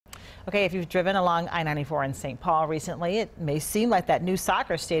Okay, if you've driven along I-94 in St. Paul recently, it may seem like that new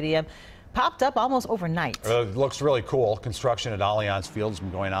soccer stadium popped up almost overnight. It looks really cool. Construction at Allianz Field has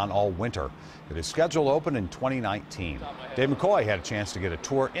been going on all winter. It is scheduled to open in 2019. Dave McCoy had a chance to get a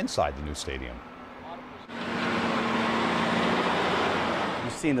tour inside the new stadium.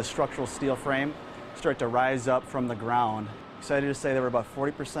 You've seen the structural steel frame start to rise up from the ground. Excited to say that we're about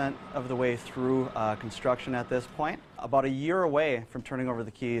 40% of the way through construction at this point. About a year away from turning over the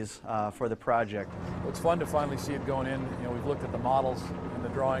keys for the project. It's fun to finally see it going in. You know, we've looked at the models and the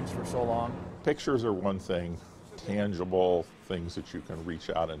drawings for so long. Pictures are one thing, tangible things that you can reach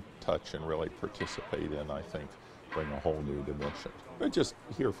out and touch and really participate in, I think, bring a whole new dimension. I just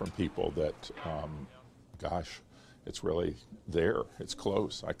hear from people that, gosh, it's really there, it's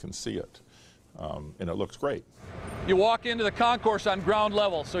close, I can see it, and it looks great. You walk into the concourse on ground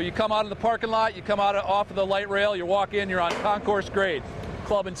level, so you come out of the parking lot, you come out off of the light rail, you walk in, you're on concourse grade.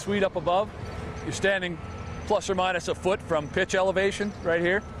 Club and suite up above. You're standing plus or minus a foot from pitch elevation right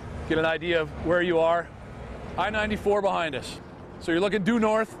here. Get an idea of where you are. I-94 behind us. So you're looking due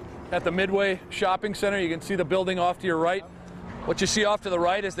north at the Midway Shopping Center. You can see the building off to your right. What you see off to the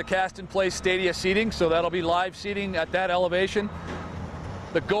right is the cast-in-place stadia seating, so that'll be live seating at that elevation.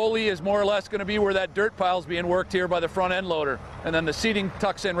 The goalie is more or less going to be where that dirt pile is being worked here by the front end loader. And then the seating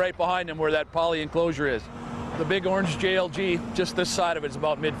tucks in right behind him where that poly enclosure is. The big orange JLG, just this side of it, is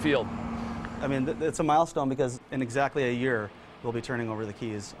about midfield. I mean, it's a milestone because in exactly a year, we'll be turning over the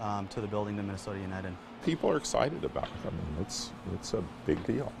keys to the building to Minnesota United. People are excited about it. I mean, it's a big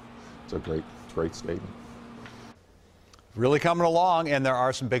deal. It's a great statement. Really coming along, and there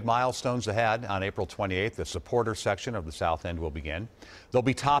are some big milestones ahead. On April 28th, the supporter section of the South End will begin. They'll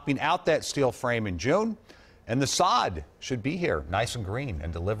be topping out that steel frame in June, and the sod should be here, nice and green,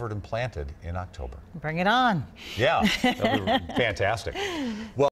 and delivered and planted in October. Bring it on. Yeah, that'll be fantastic. Well.